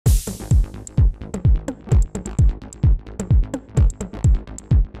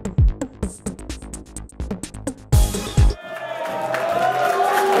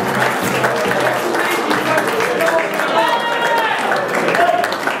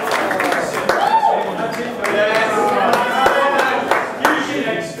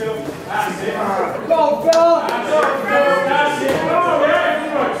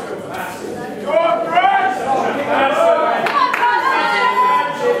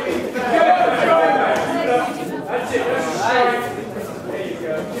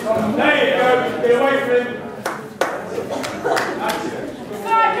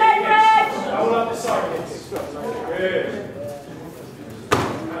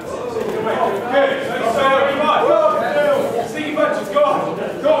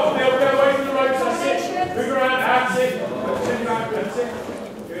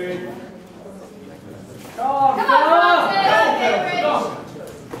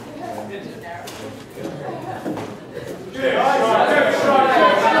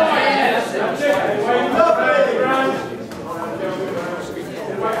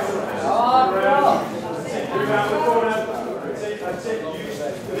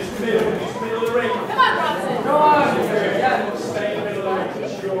Middle of the ring. Come on, Robson. Go on. Yeah. Stay in the middle of the ring.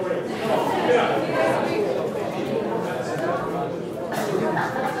 It's your ring. Come on. Get up.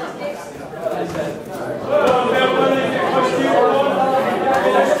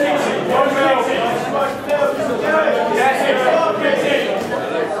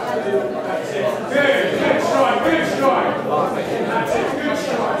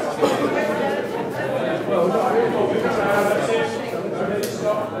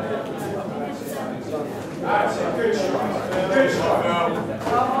 That's it, good strike. Good strike.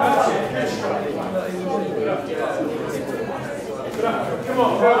 That's it, good strike. Good up. Come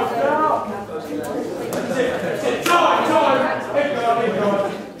on, Phil. That's it. Time. Hit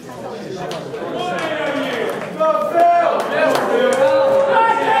guard. What are you? Go, Phil.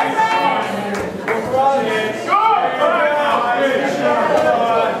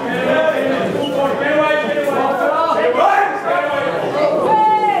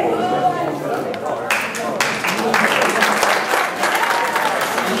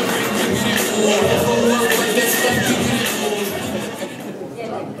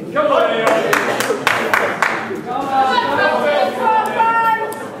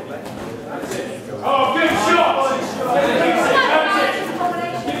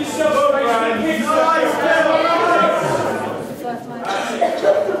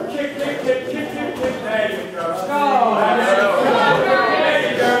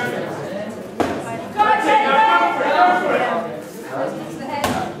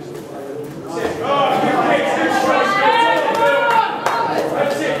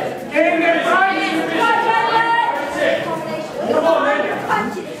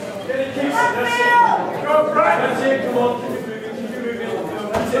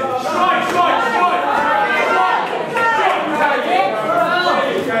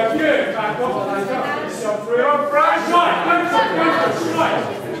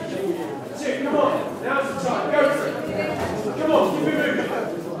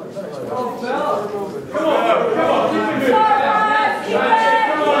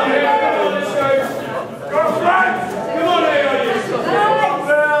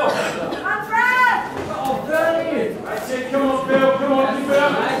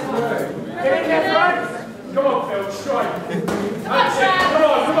 Come on, Phil, strike. That's it.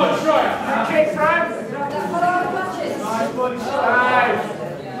 Come on, strike. Okay, Franz. Nice one, strike.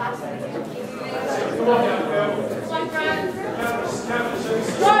 Come on now, Phil.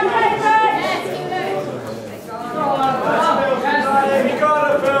 Come on, Franz. You got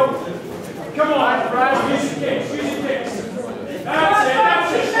it, Phil. Come on, Franz. Use your kicks.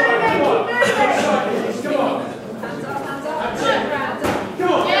 That's it, strike. Come on. Come on. That's it.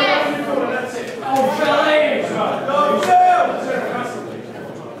 Come on. That's it. Oh, Philly. Go, Phil.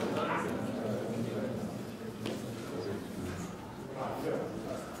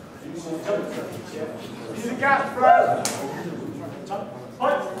 Use the gap, Franz.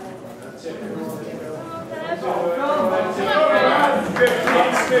 That's it.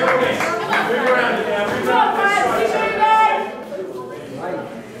 Move around again.